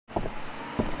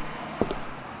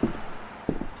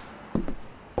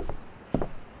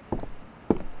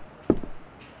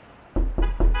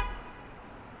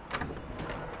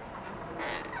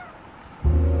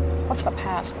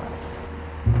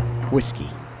whiskey.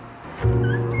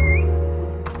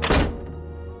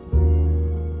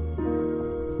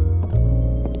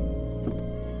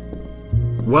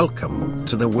 Welcome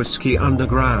to the Whiskey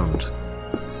Underground.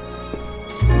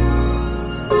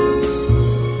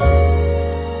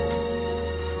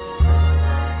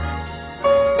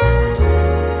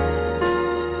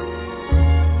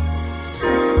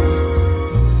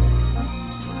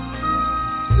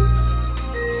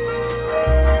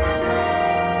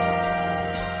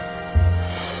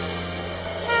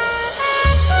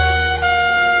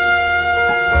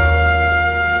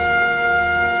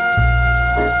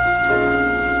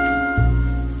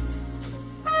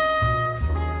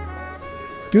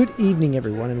 Good evening,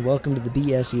 everyone, and welcome to the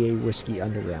BSEA Whiskey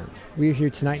Underground. We're here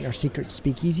tonight in our secret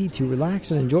speakeasy to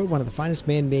relax and enjoy one of the finest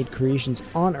man-made creations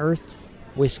on Earth,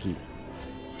 whiskey.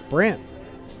 Brant.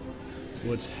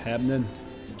 What's happening?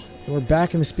 We're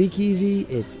back in the speakeasy.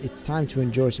 It's time to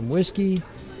enjoy some whiskey.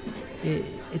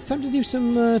 It's time to do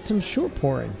some short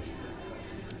pouring.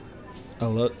 I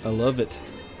love it.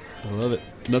 I love it.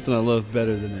 Nothing I love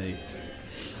better than a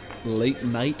late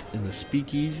night in the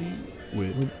speakeasy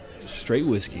with straight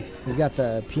whiskey. We've got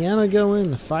the piano going,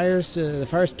 the fire's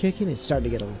kicking. It's starting to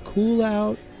get a little cool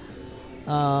out.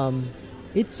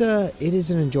 It is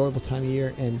an enjoyable time of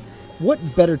year, and what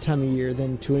better time of year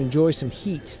than to enjoy some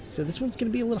heat? So this one's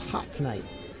going to be a little hot tonight.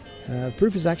 The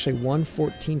proof is actually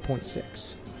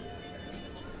 114.6.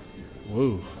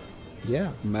 Whoa.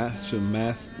 Yeah. Math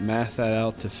that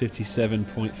out to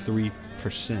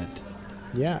 57.3%.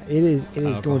 Yeah, it is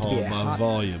going to be a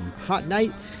hot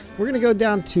night. We're going to go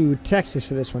down to Texas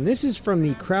for this one. This is from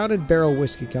the Crowded Barrel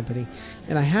Whiskey Company,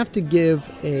 and I have to give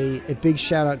a big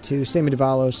shout out to Sammy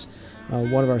Davalos,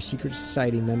 one of our Secret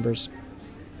Society members.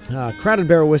 Crowded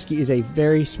Barrel Whiskey is a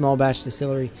very small batch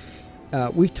distillery.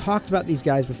 We've talked about these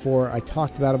guys before. I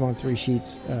talked about them on Three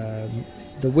Sheets. The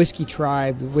Whiskey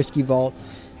Tribe, the Whiskey Vault,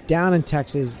 down in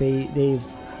Texas. They've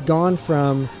gone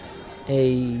from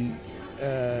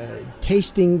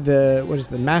tasting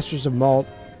the Masters of Malt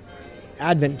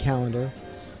Advent calendar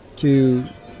to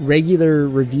regular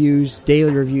reviews,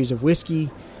 daily reviews of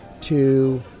whiskey,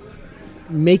 to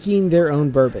making their own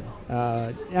bourbon.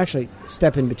 Actually,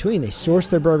 step in between. They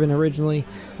sourced their bourbon originally.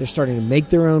 They're starting to make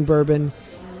their own bourbon.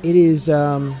 It is.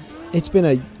 It's been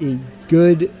a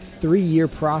good 3-year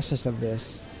process of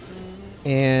this,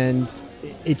 and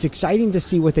it's exciting to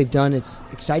see what they've done. It's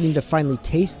exciting to finally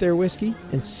taste their whiskey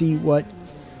and see what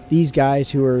these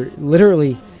guys, who are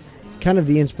literally kind of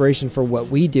the inspiration for what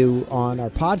we do on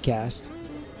our podcast,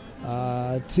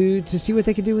 to see what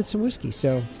they can do with some whiskey.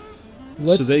 So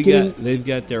they've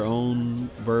got their own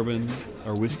bourbon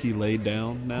or whiskey laid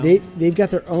down now. They've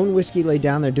got their own whiskey laid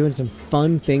down. They're doing some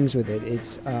fun things with it.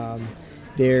 It's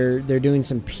they're doing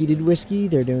some peated whiskey.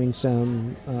 They're doing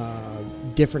some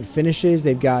different finishes.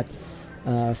 They've got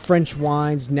French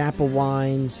wines, Napa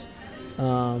wines.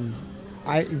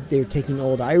 They're taking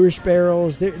old Irish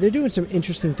barrels. They're doing some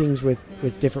interesting things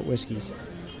with different whiskeys.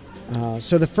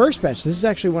 So the first batch, this is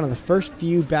actually one of the first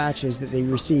few batches that they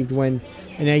received and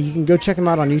now you can go check them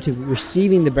out on YouTube,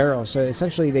 receiving the barrels. So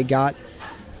essentially they got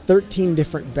 13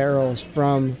 different barrels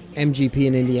from MGP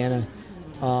in Indiana.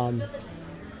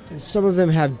 Some of them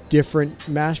have different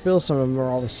mash bills. Some of them are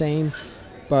all the same,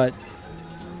 but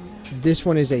this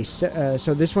one is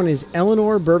this one is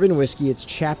Eleanor Bourbon Whiskey. It's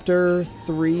Chapter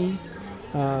 3.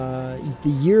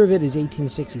 The year of it is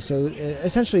 1860. So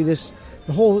essentially the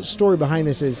whole story behind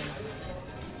this is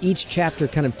each chapter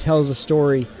kind of tells a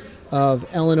story of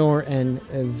Eleanor and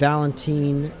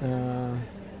Valentine.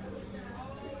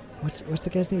 What's the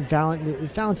guy's name?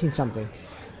 Valentine something.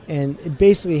 And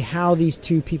basically how these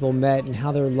two people met and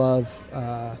how their love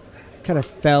kind of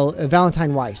fell.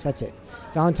 Valentine Weiss, that's it.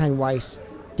 Valentine Weiss,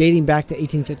 dating back to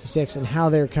 1856, and how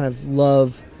their kind of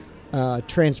love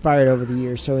transpired over the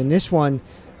years. So in this one,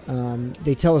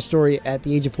 they tell a story at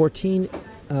the age of 14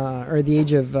 or the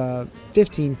age of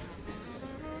 15.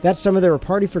 That summer, there were a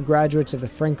party for graduates of the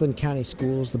Franklin County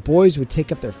schools. The boys would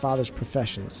take up their father's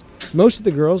professions. Most of the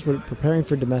girls were preparing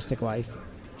for domestic life.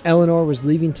 Eleanor was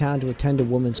leaving town to attend a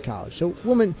women's college. So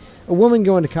a woman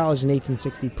going to college in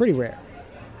 1860, pretty rare.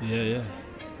 Yeah.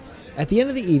 At the end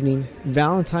of the evening,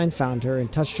 Valentine found her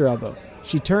and touched her elbow.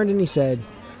 She turned and he said,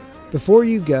 "Before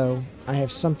you go, I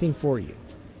have something for you."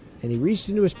 And he reached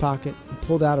into his pocket and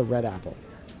pulled out a red apple.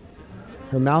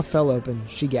 Her mouth fell open.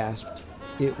 She gasped,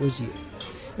 "It was you."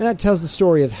 And that tells the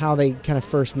story of how they kind of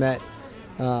first met.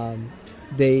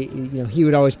 He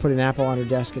would always put an apple on her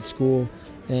desk at school,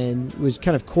 and was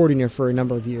kind of courting her for a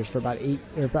number of years, for about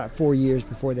 4 years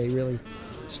before they really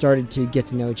started to get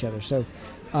to know each other. So,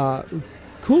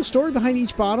 cool story behind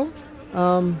each bottle.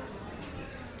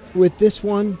 with this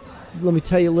one, let me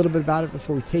tell you a little bit about it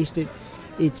before we taste it.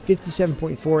 It's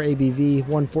 57.4 ABV,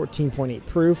 114.8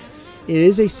 proof. It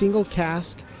is a single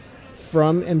cask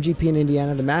from MGP in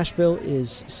Indiana. The mash bill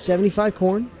is 75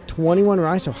 corn, 21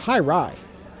 rye, so high rye,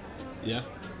 Yeah.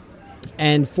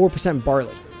 and 4%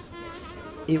 barley.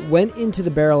 It went into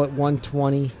the barrel at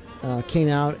 120, came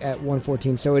out at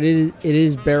 114, so it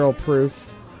is barrel proof.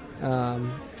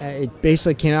 It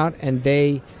basically came out, and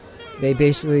they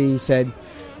basically said,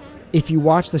 if you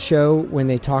watch the show when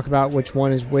they talk about which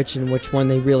one is which and which one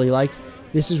they really liked,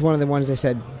 this is one of the ones they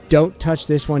said, don't touch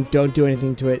this one, don't do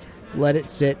anything to it, let it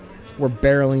sit. We're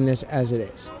barreling this as it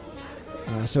is.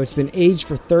 So it's been aged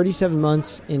for 37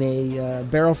 months in a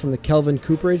barrel from the Kelvin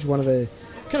Cooperage, one of the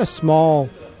kind of small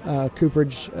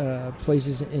cooperage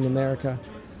places in America.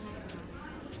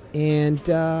 And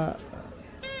I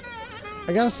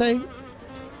gotta say,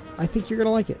 I think you're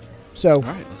gonna like it. So All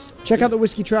right. check out the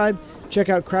Whiskey Tribe. Check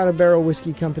out Crowded Barrel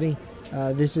Whiskey Company.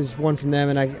 This is one from them,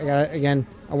 and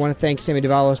I want to thank Sammy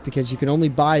Davalos because you can only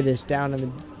buy this down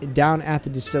at the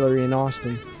distillery in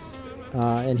Austin,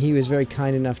 and he was very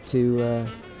kind enough to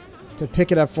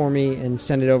pick it up for me and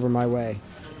send it over my way.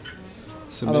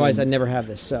 So Otherwise, I'd never have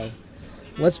this. So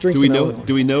let's drink. some Eleanor.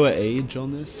 Do we know an age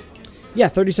on this? Yeah,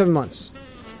 37 months.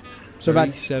 So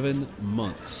 37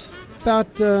 months,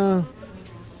 about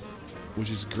which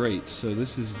is great. So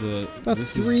this is about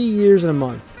 3 years and a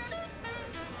month.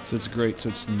 So it's great. So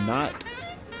it's not.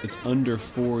 It's under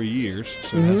 4 years.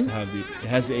 So Mm-hmm. it has to have it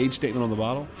has the age statement on the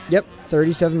bottle. Yep,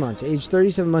 37 months. Aged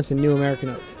 37 months in New American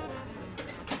Oak.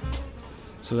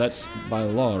 So that's by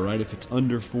law, right? If it's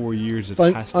under 4 years, it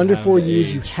Fun, has to under have 4 the years,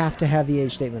 age. you have to have the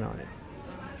age statement on it.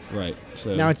 Right.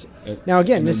 So Now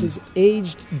again, and this then- is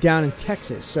aged down in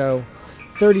Texas, so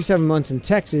 37 months in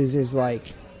Texas is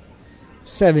like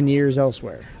 7 years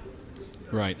elsewhere.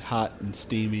 right, hot and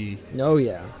steamy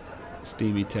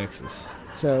Texas.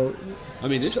 So I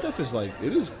mean, this stuff is like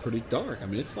it is pretty dark. I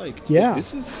mean, it's like Yeah.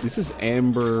 this is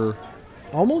amber.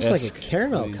 almost like a Esque,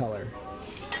 caramel I mean, color.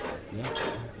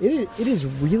 Yeah. It is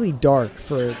really dark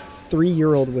for a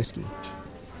 3-year-old whiskey.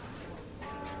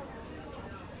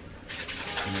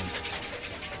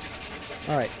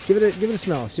 All right, give it a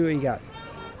smell. See what you got.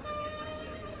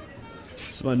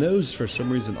 So my nose, for some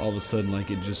reason, all of a sudden,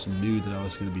 like it just knew that I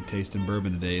was going to be tasting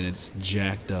bourbon today, and it's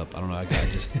jacked up. I don't know. I got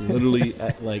just literally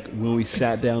like when we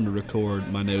sat down to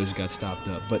record, my nose got stopped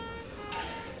up. But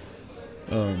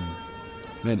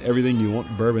man, everything you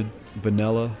want: bourbon,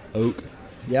 vanilla, oak.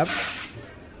 Yep,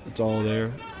 It's all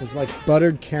there. there's like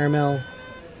buttered caramel,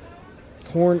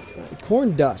 corn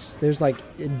dust. There's like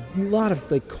a lot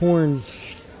of like corn.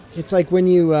 It's like when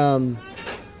you're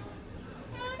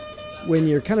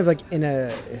kind of like in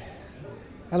a,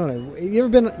 I don't know. Have you ever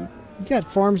been? You got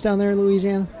farms down there in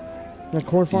Louisiana, like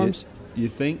corn farms. You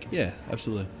think? Yeah,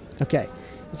 absolutely. Okay,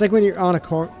 it's like when you're on a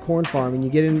corn farm and you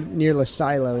get in near the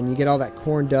silo and you get all that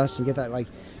corn dust and you get that like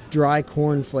dry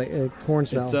corn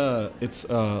smell. It's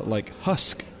like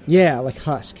husk. Yeah, like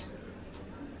husk.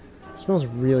 It smells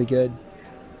really good.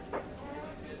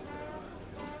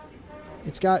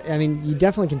 It's got, I mean, you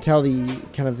definitely can tell the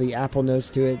kind of the apple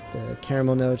notes to it, the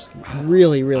caramel notes,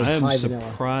 really, really I am high vanilla.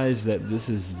 surprised that this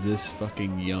is this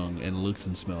fucking young and looks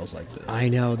and smells like this. I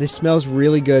know, this smells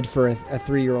really good for a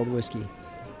 3-year-old whiskey.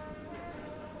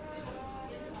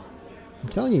 I'm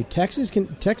telling you,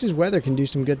 Texas weather can do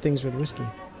some good things with whiskey.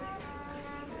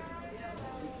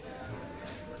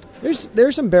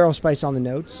 There's some barrel spice on the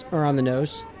notes, or on the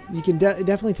nose. You can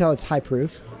definitely tell it's high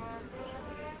proof.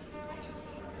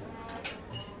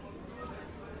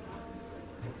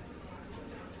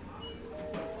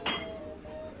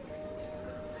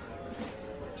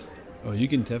 Oh, you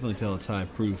can definitely tell it's high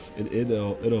proof.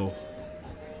 It'll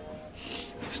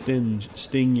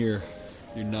sting your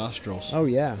nostrils. Oh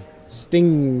yeah,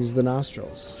 stings the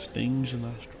nostrils. Stings your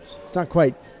nostrils. It's not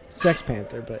quite Sex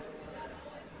Panther, but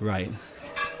Right.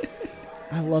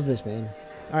 I love this, man.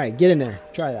 All right, get in there.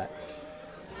 Try that.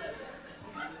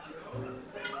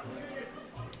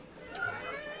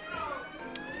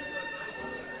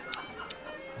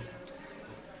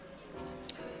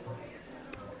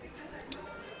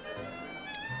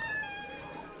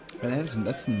 And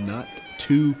that's not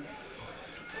too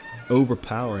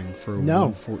overpowering for No.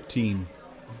 114.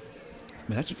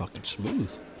 Man, that's fucking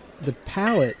smooth. The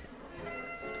palate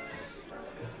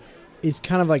is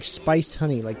kind of like spiced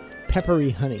honey, like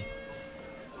peppery honey,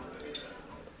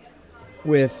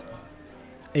 with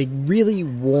a really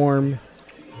warm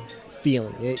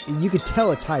feeling. You could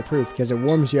tell it's high proof because it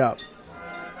warms you up,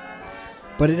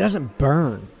 but it doesn't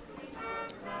burn.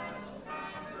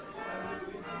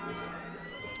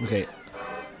 Okay.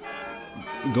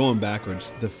 going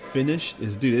backwards. The finish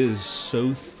is, dude, it is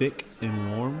so thick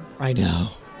and warm. I know.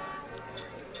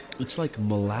 It's like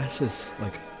molasses,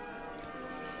 like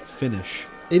finish.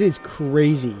 It is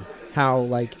crazy how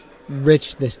like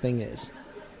rich this thing is.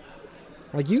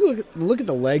 Like you look at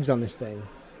the legs on this thing.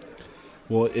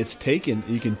 Well, it's taken.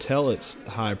 You can tell it's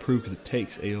high proof because it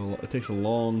takes a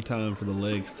long time for the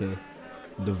legs to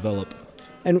develop.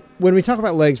 And when we talk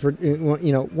about legs, we're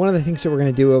one of the things that we're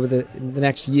going to do over the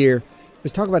next year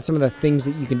is talk about some of the things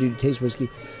that you can do to taste whiskey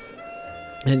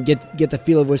and get the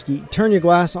feel of whiskey. Turn your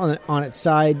glass on its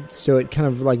side so it kind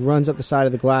of like runs up the side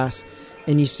of the glass,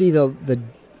 and you see the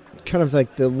kind of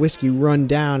like the whiskey run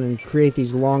down and create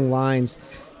these long lines.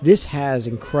 This has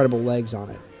incredible legs on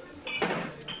it.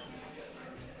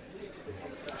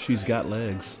 She's got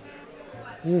legs.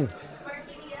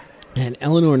 And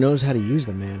Eleanor knows how to use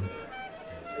them, man.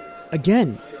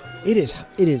 Again, it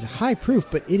is high proof,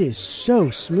 but it is so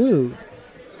smooth.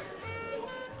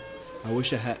 I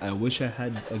wish I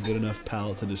had a good enough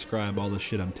palate to describe all the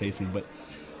shit I'm tasting, but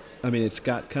I mean, it's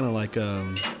got kind of like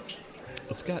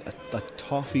it's got a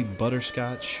toffee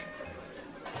butterscotch.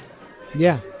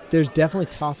 Yeah, there's definitely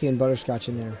toffee and butterscotch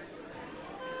in there.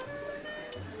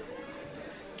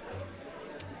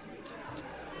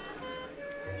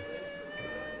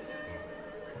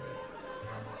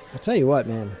 I'll tell you what,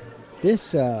 man.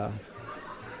 This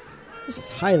is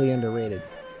highly underrated.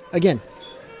 Again,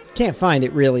 can't find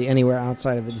it really anywhere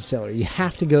outside of the distillery. You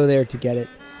have to go there to get it.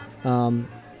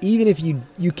 Even if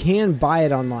you can buy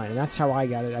it online, and that's how I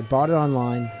got it. I bought it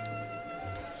online,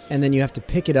 and then you have to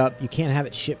pick it up. You can't have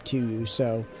it shipped to you,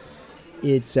 so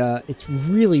it's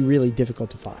really, really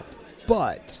difficult to find.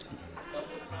 But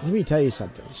let me tell you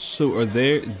something. So,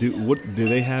 do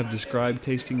they have described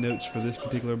tasting notes for this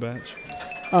particular batch?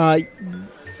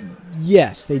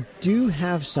 Yes, they do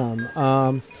have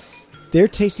some. Their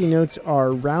tasting notes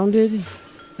are rounded,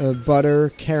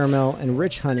 butter, caramel, and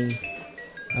rich honey,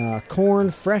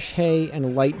 corn, fresh hay,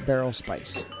 and light barrel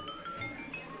spice.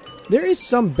 There is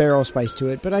some barrel spice to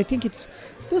it, but I think it's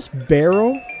less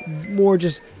barrel, more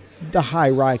just the high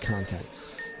rye content.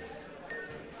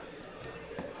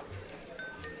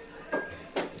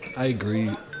 I agree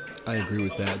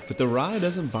with that. But the rye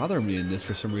doesn't bother me in this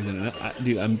for some reason. And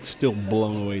dude, I'm still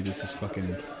blown away. This is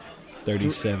fucking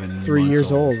 37 3 months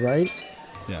years old, right?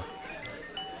 Yeah.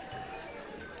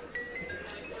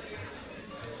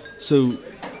 So,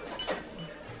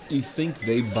 you think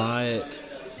they buy it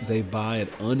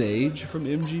unaged from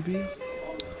MGP?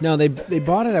 No, they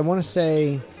bought it, I want to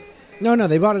say... No,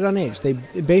 they bought it unaged. They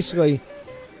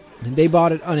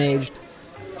bought it unaged,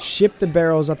 shipped the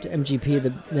barrels up to MGP,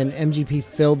 then MGP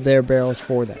filled their barrels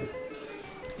for them.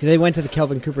 Because they went to the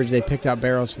Kelvin Cooperage, they picked out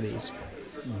barrels for these.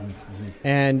 Mm-hmm.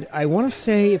 And I want to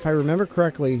say, if I remember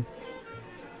correctly,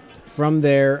 from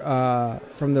the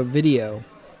video,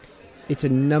 it's a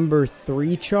number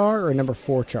 3 char or a number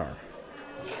 4 char.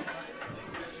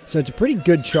 So it's a pretty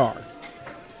good char.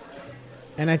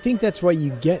 And I think that's why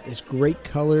you get this great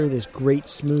color, this great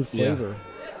smooth flavor.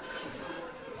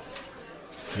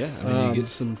 Yeah, I mean, you get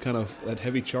some kind of that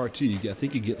heavy char too. I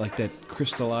think you get like that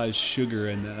crystallized sugar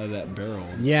in that barrel.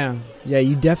 Yeah,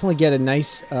 you definitely get a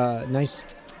nice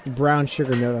brown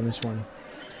sugar note on this one.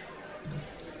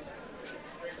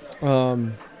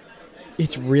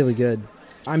 It's really good.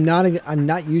 I'm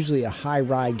not usually a high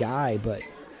rye guy, but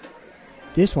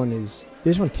this one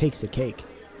takes the cake.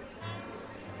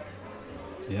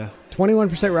 Yeah.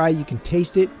 21% rye, you can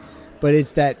taste it, but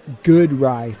it's that good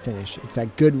rye finish. It's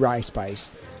that good rye spice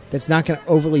that's not going to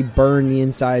overly burn the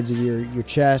insides of your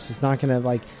chest. It's not going to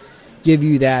like give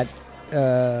you that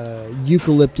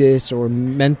eucalyptus or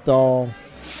menthol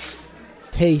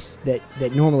taste that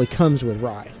normally comes with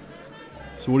rye.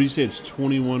 So what do you say? It's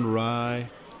 21 rye?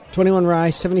 21 rye,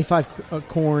 75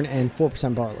 corn, and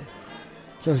 4% barley.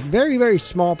 So it's very, very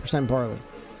small percent barley.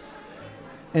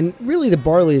 And really, the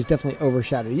barley is definitely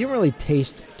overshadowed. You don't really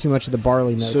taste too much of the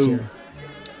barley notes here.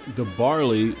 The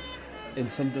barley in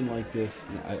something like this,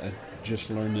 I just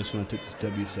learned this when I took this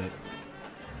WSET.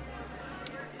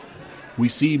 We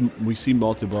see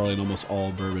malted barley in almost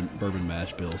all bourbon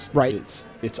mash bills. Right.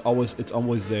 It's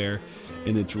always there,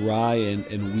 and it's rye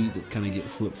and wheat that kind of get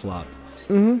flip flopped.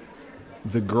 Mm-hmm.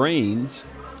 The grains,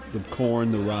 the corn,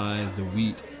 the rye, the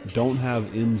wheat, don't have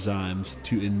enzymes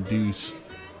to induce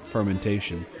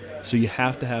fermentation. So you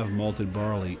have to have malted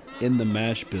barley in the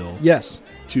mash bill. Yes.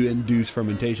 To induce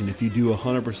fermentation. If you do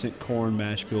 100% corn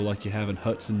mash bill like you have in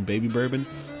Hudson baby bourbon,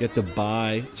 you have to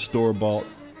buy store-bought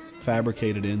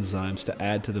fabricated enzymes to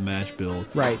add to the mash bill,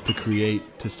 Right. to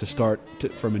create to start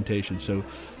fermentation. So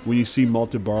when you see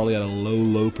malted barley at a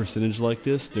low percentage like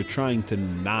this, they're trying to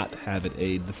not have it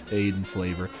aid in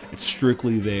flavor. It's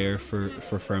strictly there for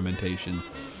fermentation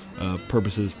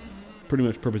purposes, pretty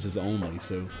much purposes only.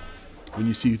 So when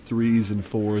you see 3s and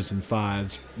 4s and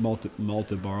 5s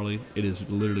malted barley, it is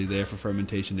literally there for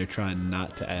fermentation. They're trying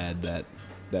not to add that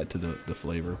to the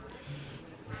flavor,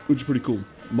 which is pretty cool.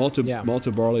 Malted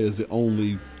barley is the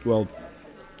only,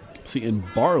 in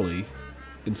barley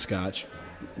in Scotch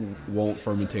won't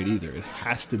fermentate either. It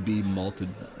has to be malted.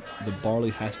 The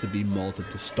barley has to be malted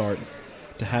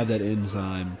to have that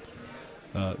enzyme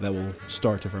that will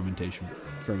start the fermentation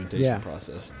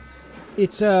process.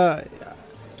 It's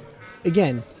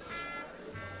again,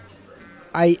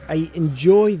 I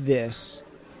enjoy this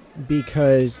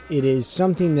because it is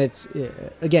something that's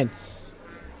again,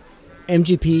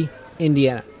 MGP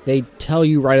Indiana. They tell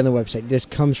you right on the website this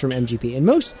comes from MGP, and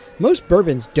most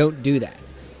bourbons don't do that.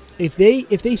 If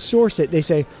they source it, they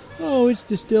say, "Oh, it's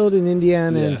distilled in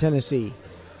Indiana and Tennessee."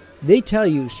 They tell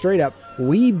you straight up,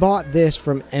 "We bought this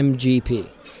from MGP."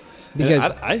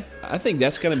 Because I think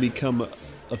that's going to become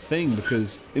a thing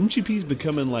because MGP is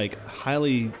becoming like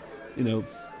highly,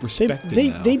 respected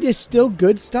now. They distill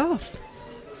good stuff.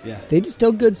 Yeah, they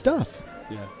distill good stuff.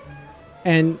 Yeah,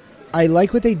 and I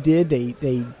like what they did.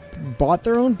 They bought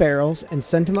their own barrels and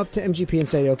sent them up to MGP and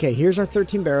said, "Okay, here's our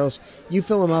 13 barrels. You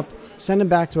fill them up, send them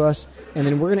back to us, and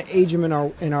then we're going to age them in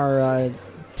our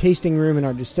tasting room in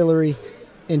our distillery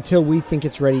until we think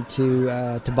it's ready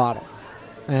to bottle."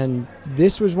 And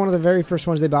this was one of the very first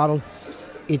ones they bottled.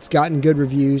 It's gotten good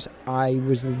reviews. I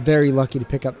was very lucky to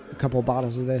pick up a couple of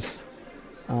bottles of this.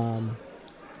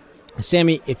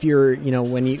 Sammy, if you're,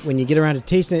 when you get around to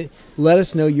tasting it, let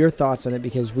us know your thoughts on it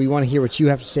because we want to hear what you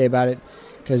have to say about it.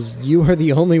 Because you are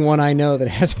the only one I know that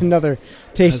has another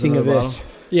tasting of this.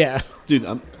 Bottle? Yeah, dude,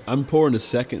 I'm pouring a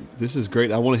second. This is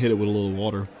great. I want to hit it with a little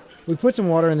water. We put some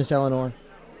water in this Eleanor.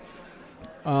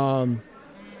 God,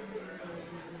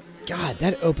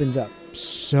 that opens up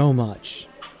so much.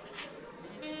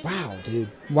 Wow, dude.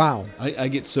 Wow. I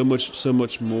get so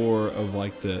much more of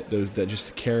like that just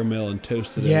the caramel and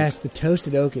toasted oak. Yes, the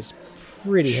toasted oak is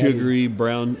pretty sugary,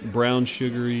 heavy. brown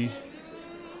sugary.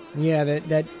 Yeah,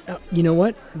 that you know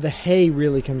what? The hay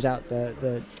really comes out.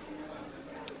 The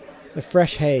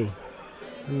fresh hay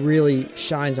really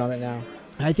shines on it now.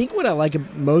 I think what I like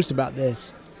most about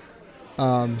this,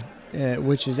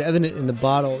 which is evident in the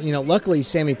bottle. Luckily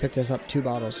Sammy picked us up 2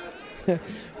 bottles,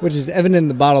 which is evident in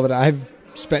the bottle that I've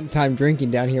spent time drinking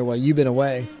down here while you've been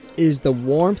away, is the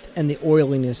warmth and the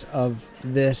oiliness of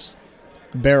this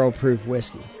barrel-proof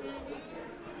whiskey.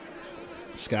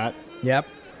 Scott? Yep.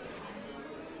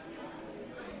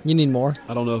 You need more?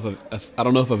 I don't know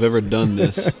if I've ever done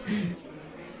this,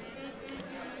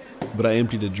 but I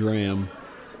emptied a dram.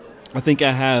 I think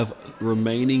I have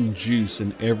remaining juice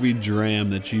in every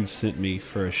dram that you've sent me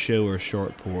for a show or a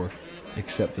short pour,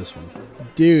 except this one.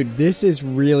 Dude, this is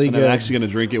really good. I'm actually going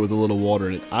to drink it with a little water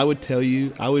in it. I would.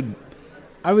 You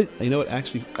know what?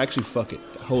 Actually, fuck it.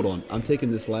 Hold on. I'm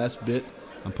taking this last bit.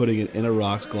 I'm putting it in a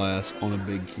rocks glass on a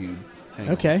big cube. Hang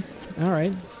on. Okay. All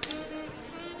right.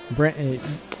 Brent,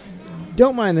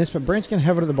 don't mind this, but Brent's going to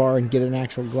head over to the bar and get an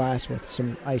actual glass with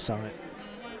some ice on it.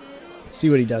 See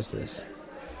what he does to this.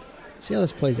 See how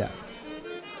this plays out.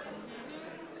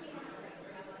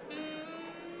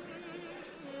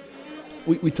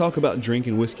 We talk about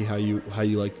drinking whiskey, how you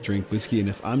like to drink whiskey, and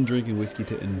if I'm drinking whiskey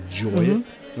to enjoy it,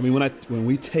 I mean when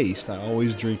we taste, I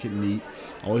always drink it neat.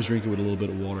 I always drink it with a little bit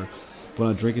of water. But when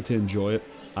I drink it to enjoy it,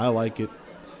 I like it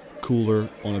cooler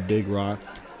on a big rock,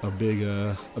 and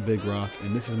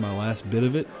this is my last bit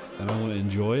of it, and I want to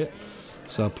enjoy it.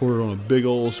 So I pour it on a big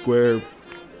old square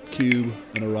cube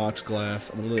in a rocks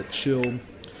glass. I'm gonna let it chill.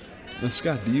 Now,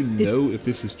 Scott, do you know if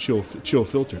this is chill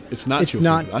filtered? It's not chill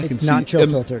filtered. It's not chill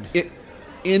filtered.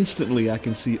 Instantly, I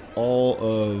can see all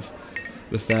of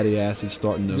the fatty acids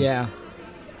starting to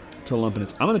lump in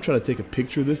it. I'm going to try to take a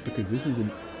picture of this because this is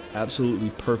an absolutely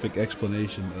perfect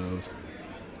explanation of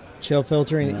chill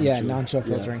filtering. Non-chill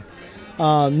filtering.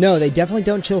 No, they definitely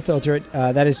don't chill filter it.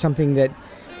 That is something that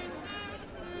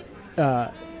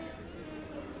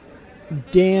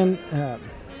Dan.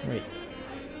 Wait,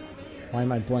 why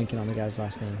am I blanking on the guy's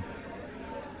last name?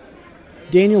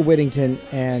 Daniel Whittington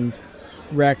and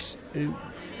Rex.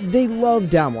 They love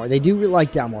Dalmore. They do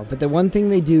like Dalmore, but the one thing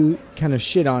they do kind of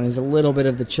shit on is a little bit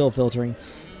of the chill filtering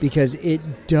because it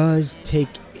does take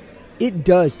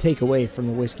away from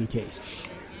the whiskey taste,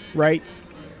 right?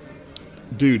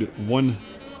 Dude,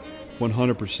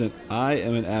 100%. I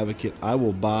am an advocate. I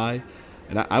will buy,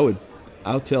 and I would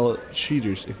I'll tell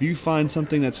cheaters, if you find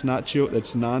something that's not chill,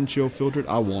 that's non-chill filtered,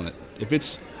 I want it. If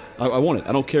it's, I want it.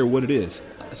 I don't care what it is.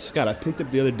 Scott, I picked up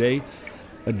the other day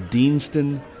a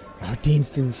Deanston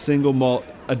single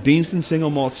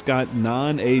malt Scott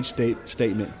non-age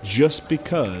statement just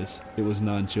because it was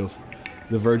non-chill.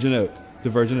 The Virgin Oak.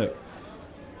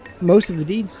 Most of the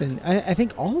Deanston, I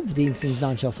think all of the Deanston is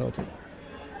non-chill filtered.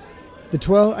 The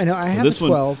 12, I know I have the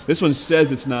 12. This one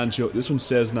says it's non-chill. This one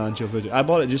says non-chill filtered. I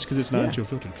bought it just because it's non-chill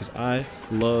filtered because I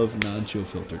love non-chill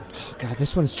filtered. Oh, God,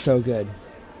 this one's so good.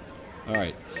 All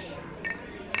right.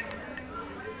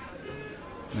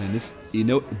 Man, this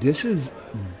is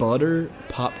butter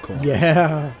popcorn.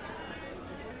 Yeah.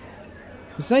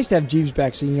 It's nice to have Jeeves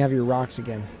back so you can have your rocks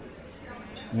again.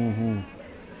 Mm-hmm.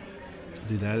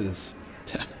 Dude, that is...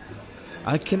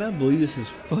 I cannot believe this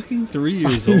is fucking 3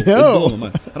 years old.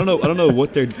 No. I don't know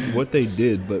what they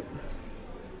did, but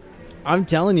I'm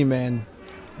telling you, man.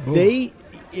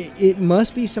 It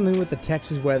must be something with the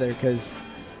Texas weather because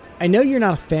I know you're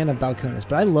not a fan of Balcones,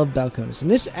 but I love Balcones.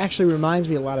 And this actually reminds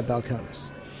me a lot of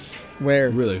Balcones. Where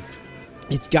really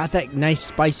it's got that nice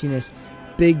spiciness,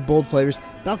 big, bold flavors.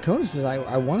 Balcones is,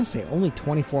 I want to say, only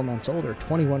 24 months old or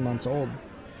 21 months old.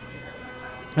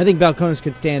 I think Balcones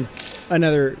could stand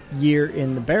another year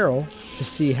in the barrel to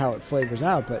see how it flavors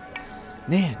out. But,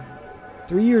 man,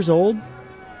 3 years old,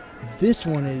 this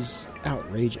one is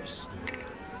outrageous.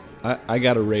 I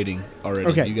got a rating already.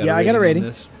 Okay, you got I got a rating.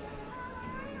 This?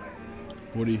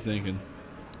 What are you thinking?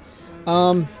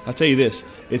 I'll tell you this.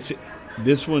 It's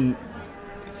this one.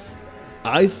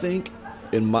 I think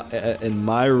in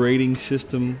my rating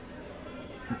system,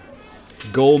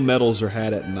 gold medals are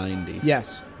had at 90.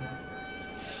 Yes.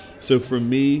 So for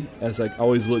me, as I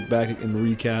always look back and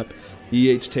recap,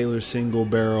 E.H. Taylor single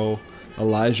barrel,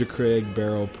 Elijah Craig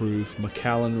barrel proof,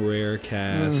 Macallan rare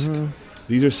cask. Mm-hmm.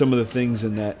 These are some of the things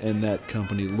in that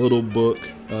company. Little Book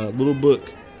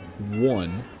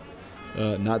 1,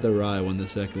 not the Rye one, the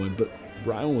second one, but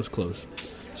Rye one was close.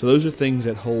 So those are things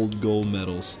that hold gold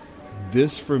medals.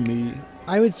 This for me,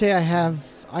 I would say I have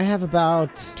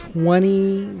about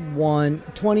 20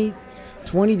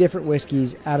 different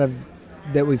whiskeys out of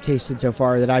that we've tasted so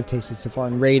far, that I've tasted so far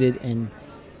and rated and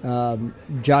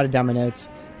jotted down my notes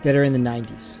that are in the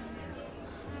 90s.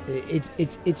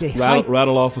 It's a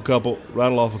rattle off a couple.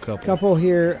 Couple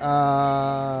here.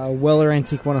 Weller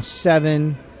Antique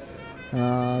 107.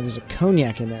 There's a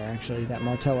cognac in there actually. That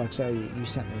Martell XO you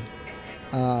sent me.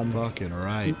 Fucking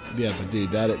right. Yeah, but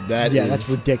dude, that yeah, is, that's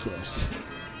ridiculous.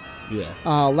 Yeah.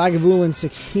 Lagavulin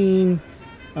 16.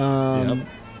 Yep.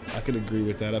 I could agree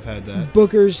with that. I've had that.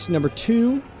 Booker's number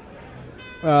 2.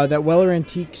 That Weller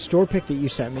Antique store pick that you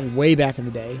sent me way back in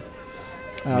the day.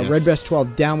 Yes. Redbreast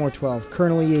 12, Downmore 12,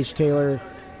 Colonel E.H. Taylor,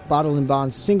 Bottled and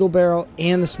Bond single barrel,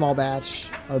 and the small batch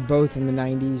are both in the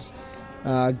 90s.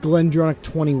 Glendronach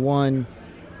 21,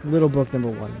 Little Book number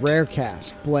 1, Rare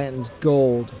Cask, Blanton's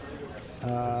Gold,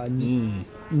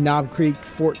 Knob Creek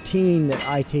 14 that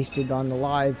I tasted on the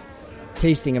live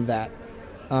tasting of that.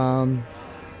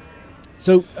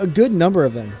 So a good number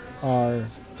of them are.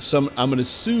 I'm going to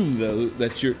assume though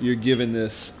that you're giving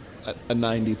this a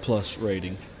 90 plus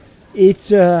rating.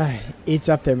 It's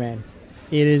up there, man.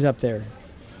 It is up there.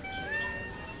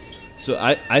 So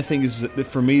I think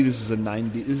for me this is a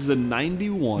 90. This is a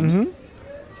 91. Mm-hmm.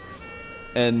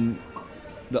 And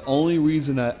the only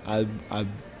reason I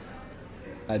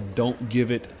don't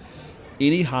give it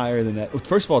any higher than that.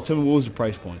 First of all, tell me what was the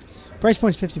price point? Price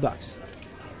point's $50.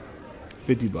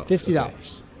 $50. $50. Okay.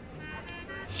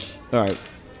 All right.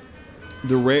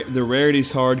 The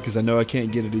rarity's hard because I know I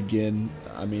can't get it again.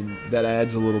 I mean, that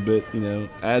adds a little bit,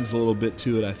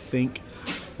 to it, I think.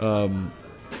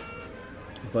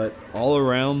 But all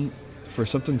around, for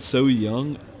something so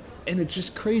young, and it's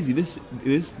just crazy. This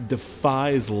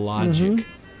defies logic.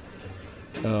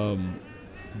 Mm-hmm.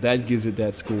 That gives it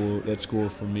that score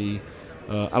for me.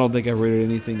 I don't think I've rated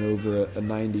anything over a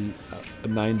 90, a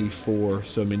 94.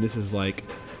 So I mean, this is like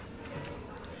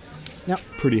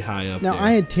pretty high up. Now there.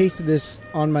 I had tasted this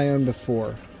on my own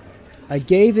before. I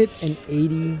gave it an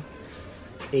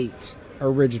 88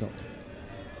 originally.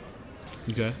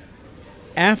 Okay.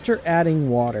 After adding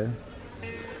water,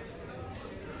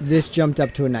 this jumped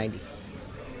up to a 90.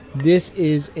 This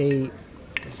is a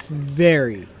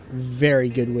very, very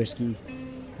good whiskey,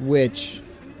 which,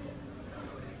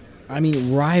 I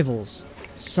mean, rivals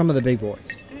some of the big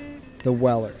boys. The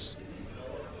Wellers,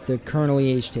 the Colonel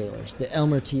E.H. Taylors, the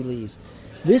Elmer T. Lees.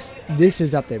 This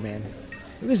is up there, man.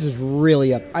 This is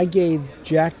really up. I gave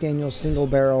Jack Daniel's single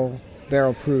barrel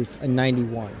proof a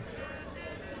 91.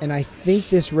 And I think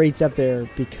this rates up there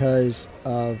because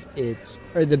of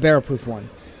the barrel proof one.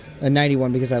 a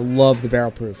 91 because I love the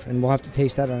barrel proof, and we'll have to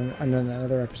taste that on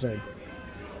another episode.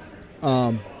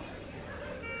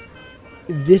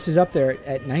 This is up there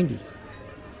at 90.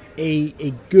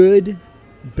 A good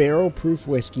barrel proof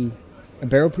whiskey, a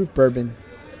barrel proof bourbon,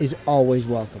 is always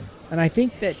welcome. And I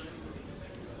think that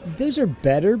those are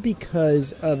better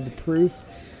because of the proof,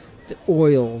 the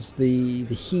oils, the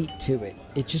heat to it.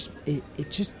 It just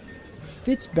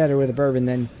fits better with a bourbon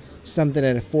than something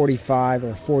at a 45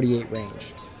 or 48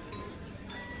 range.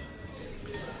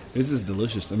 This is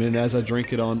delicious. I mean, as I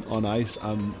drink it on ice,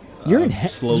 You're in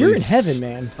heaven,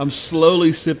 man. I'm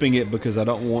slowly sipping it because I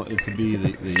don't want it to be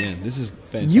the end. This is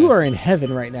fantastic. You are in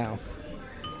heaven right now.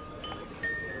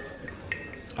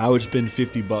 I would spend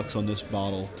 $50 on this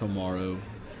bottle tomorrow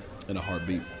in a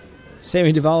heartbeat.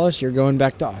 Sammy Davalos, you're going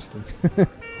back to Austin.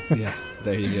 Yeah,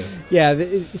 there you go. Yeah,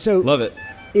 so love it.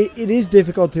 It is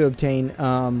difficult to obtain.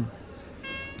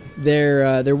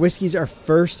 Their whiskeys are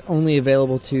first only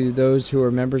available to those who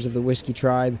are members of the Whiskey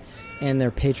Tribe and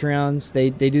their Patreons. They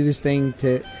do this thing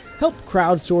to help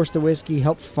crowdsource the whiskey,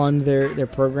 help fund their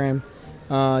program.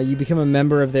 You become a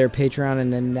member of their Patreon,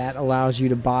 and then that allows you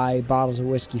to buy bottles of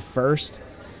whiskey first.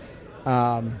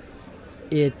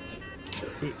 It's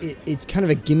kind of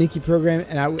a gimmicky program,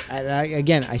 and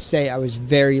I say I was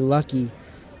very lucky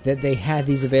that they had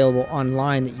these available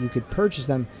online that you could purchase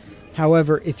them.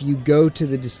 However, if you go to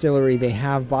the distillery, they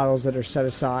have bottles that are set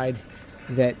aside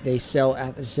that they sell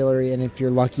at the distillery, and if you're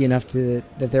lucky enough that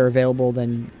they're available,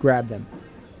 then grab them.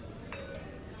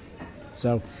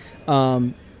 So,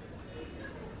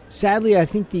 sadly, I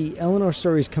think the Eleanor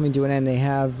story is coming to an end. They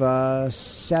have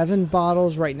 7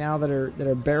 bottles right now that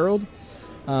are barreled.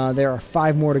 There are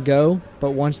 5 more to go,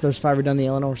 but once those 5 are done, the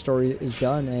Eleanor story is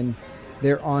done, and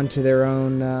they're onto their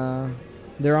own.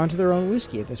 They're onto their own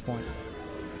whiskey at this point.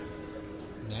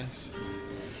 Nice.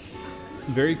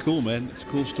 Very cool, man. It's a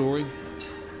cool story.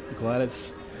 Glad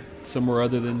it's somewhere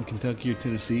other than Kentucky or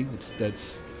Tennessee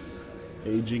that's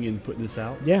aging and putting this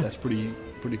out. Yeah, that's pretty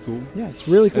cool. Yeah, it's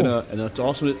really cool. And it's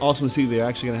awesome to see they're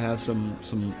actually going to have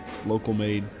some local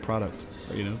made product.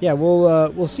 You know. Yeah,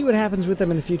 we'll see what happens with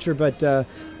them in the future. But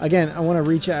again, I want to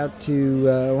reach out to.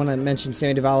 I want to mention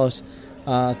Sammy Davalos.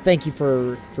 Thank you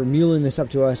for muling this up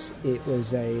to us. It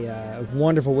was a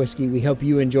wonderful whiskey. We hope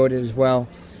you enjoyed it as well.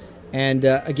 And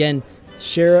again,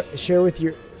 share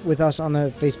with us on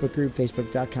the Facebook group,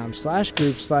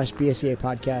 facebook.com/group/BSEA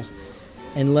podcast,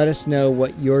 and let us know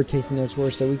what your tasting notes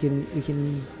were, so we can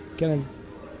kind of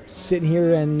sit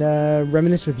here and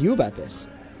reminisce with you about this.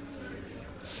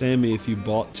 Sammy, if you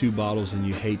bought 2 bottles and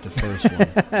you hate the first one,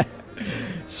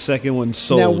 second one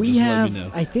sold. Now we just have. let me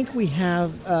know. I think we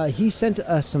have. He sent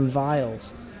us some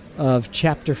vials of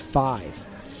Chapter 5,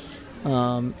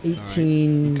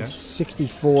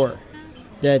 1864,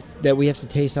 that we have to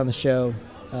taste on the show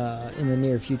in the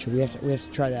near future. We have to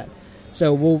try that.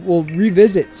 So we'll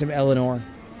revisit some Eleanor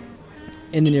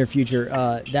in the near future.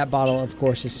 That bottle, of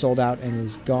course, is sold out and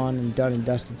is gone and done and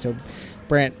dusted. So,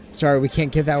 Brant, sorry, we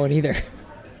can't get that one either.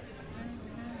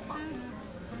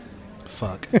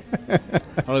 Fuck. I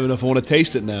don't even know if I want to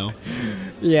taste it now.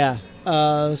 Yeah.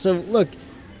 So, look,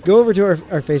 go over to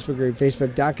our Facebook group,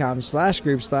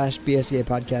 facebook.com/group/BSEA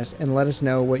podcast, and let us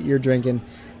know what you're drinking.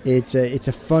 It's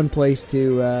a fun place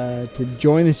to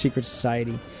join the Secret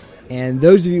Society. And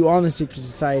those of you on the Secret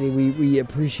Society, we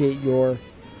appreciate your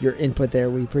input there.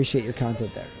 We appreciate your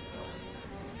content there.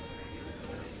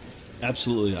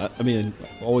 Absolutely. I mean,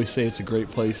 I always say it's a great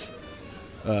place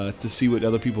to see what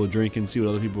other people are drinking, see what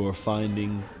other people are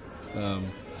finding,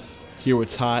 hear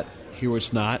what's hot, hear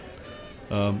what's not.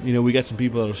 We got some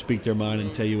people that'll speak their mind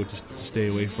and tell you what to stay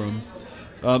away from.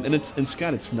 And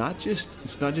Scott, it's not just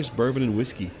bourbon and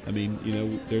whiskey. I mean,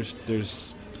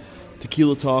 there's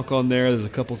tequila talk on there. There's a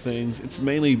couple things. It's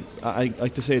mainly, I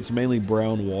like to say, it's mainly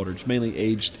brown water. It's mainly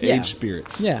aged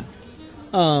spirits. Yeah.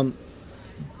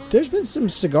 There's been some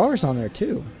cigars on there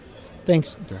too.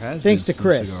 Thanks to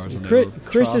Chris.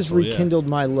 Chris has rekindled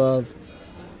my love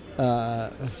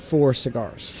for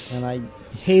cigars, and I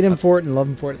hate him for it and love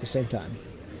him for it at the same time.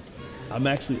 I'm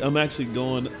actually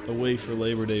going away for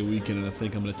Labor Day weekend, and I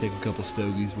think I'm going to take a couple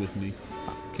stogies with me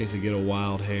in case I get a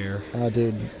wild hair. Oh,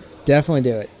 dude, definitely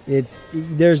do it.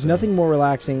 There's nothing more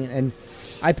relaxing, and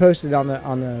I posted on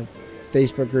the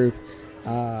Facebook group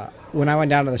when I went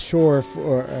down to the shore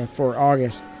for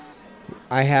August.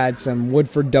 I had some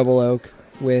Woodford Double Oak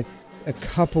with a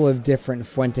couple of different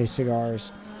Fuente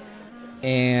cigars,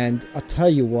 and I'll tell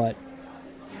you what,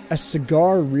 a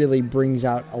cigar really brings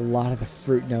out a lot of the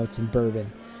fruit notes in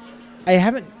bourbon. I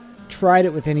haven't tried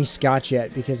it with any scotch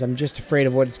yet because I'm just afraid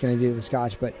of what it's going to do to the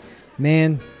scotch, but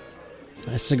man,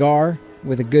 a cigar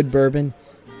with a good bourbon,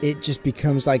 it just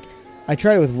becomes like, I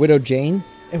tried it with Widow Jane.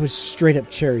 It was straight up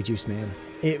cherry juice, man.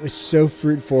 It was so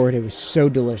fruit forward. It was so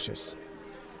delicious.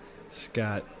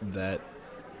 Scott, that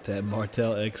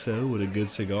Martell XO with a good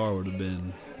cigar would have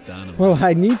been dynamite. Well,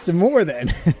 I need some more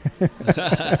then.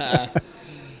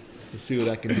 Let's see what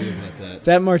I can do about that.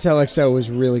 That Martell XO was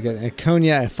really good. A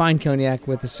fine cognac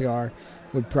with a cigar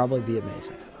would probably be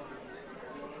amazing.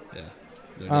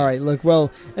 Yeah. All right, look,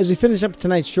 well, as we finish up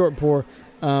tonight's short pour,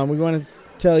 we want to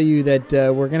tell you that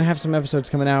we're going to have some episodes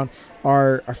coming out.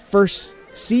 Our first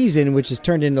season, which has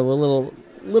turned into a little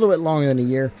bit longer than a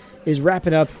year, is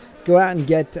wrapping up. Go out and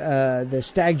get the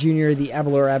Stag Junior, the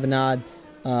Aberlour Abenade,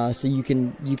 so you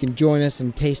can join us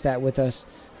and taste that with us.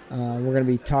 We're going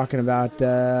to be talking about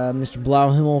Mr.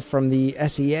 Blauhimmel from the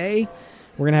SEA.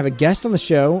 We're going to have a guest on the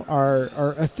show,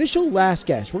 our official last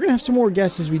guest. We're going to have some more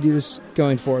guests as we do this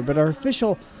going forward, but our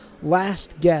official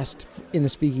last guest in the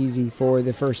Speakeasy for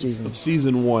the first season. Of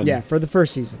season 1. Yeah, for the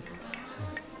first season.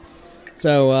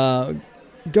 So,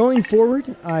 going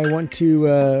forward, I want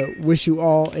to wish you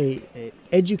all a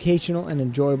educational and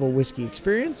enjoyable whiskey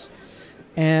experience.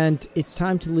 And it's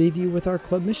time to leave you with our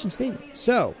club mission statement.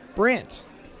 So, Brant.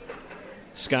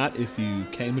 Scott, if you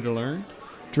came here to learn,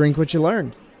 Drink what you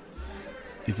learned.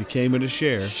 if you came here to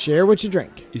share, Share what you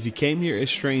drink. if you came here a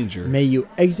stranger, May you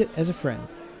exit as a friend.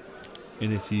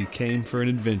 and if you came for an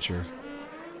adventure,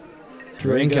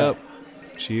 Drink up.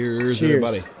 Cheers, Cheers.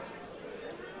 everybody.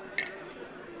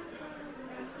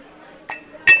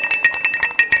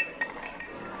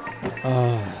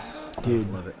 Oh,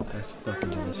 dude. Love it. That's fucking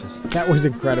delicious. That was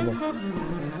incredible.